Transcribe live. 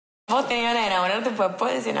Vos tenés ganas de enamorarte, pues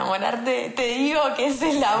puedes enamorarte. Te digo que es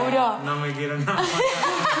el laburo. No me quiero enamorar.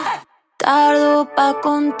 Tardo pa'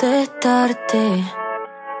 contestarte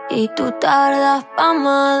y tú tardas pa'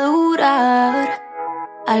 madurar.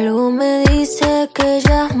 Algo me dice que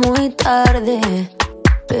ya es muy tarde,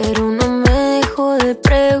 pero no me dejo de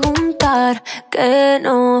preguntar qué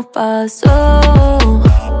nos pasó.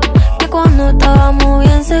 Que cuando estábamos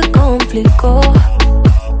bien se complicó,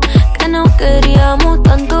 que nos queríamos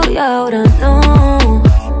tanto y ahora no.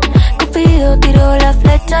 Cupido tiró la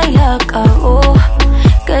flecha y la cagó.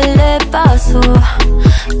 ¿Qué le pasó?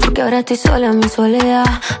 Porque ahora estoy sola en mi soledad.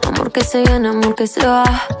 Amor que se viene, amor que se va.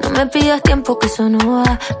 No me pidas tiempo que eso no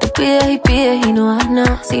va. Te pides y no das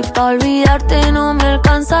nada. Si pa' olvidarte no me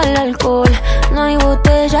alcanza el alcohol, no hay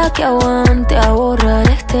botella que aguante a borrar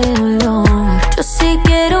este dolor. Yo sí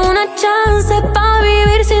quiero una chance pa'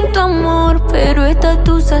 vivir sin tu amor, pero esta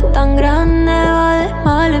tusa es tan grande, va de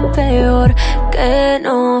mal en peor. ¿Qué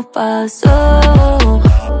nos pasó?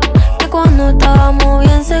 Cuando estábamos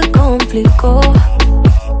bien se complicó,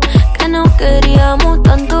 que nos queríamos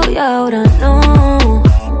tanto y ahora no.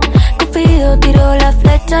 Cupido tiró la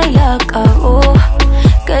flecha y la cagó.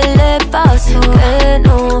 ¿Qué le pasó? ¿Qué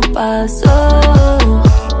nos pasó?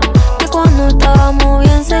 Que cuando estábamos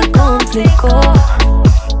bien se complicó,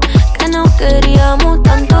 que nos queríamos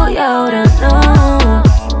tanto y ahora no.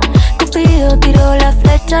 Cupido tiró la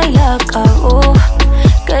flecha y la cagó.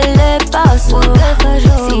 ¿Qué le pasó?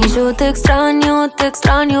 Si yo te extraño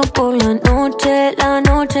por la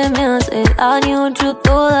noche me hace daño, yo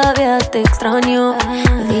todavía te extraño.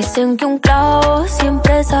 Dicen que un clavo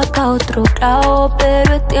siempre saca otro clavo,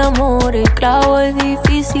 pero este amor, el clavo es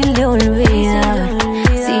difícil de olvidar.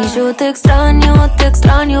 Si yo te extraño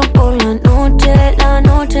por la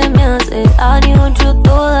noche me hace daño, yo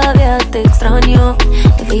todavía te extraño.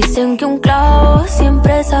 Dicen que un clavo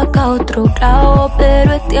siempre saca otro clavo,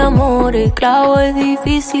 pero este amor, el clavo es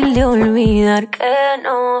difícil de olvidar. ¿Qué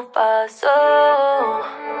nos pasó?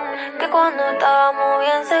 Que cuando estábamos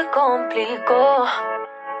bien se complicó,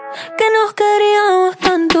 que nos queríamos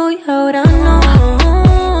tanto y ahora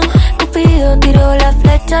no. Cupido tiró la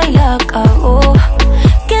flecha y la cagó.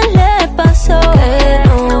 ¿Qué le pasó? ¿Qué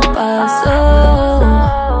nos pasó?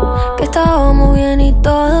 Que estábamos bien y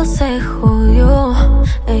todo se jodió.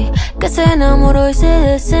 Ey, que se enamoró y se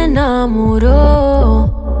desenamoró.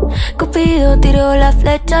 Cupido tiró la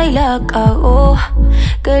flecha y la cagó.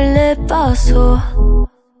 ¿Qué le pasó?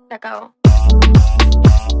 Se acabó.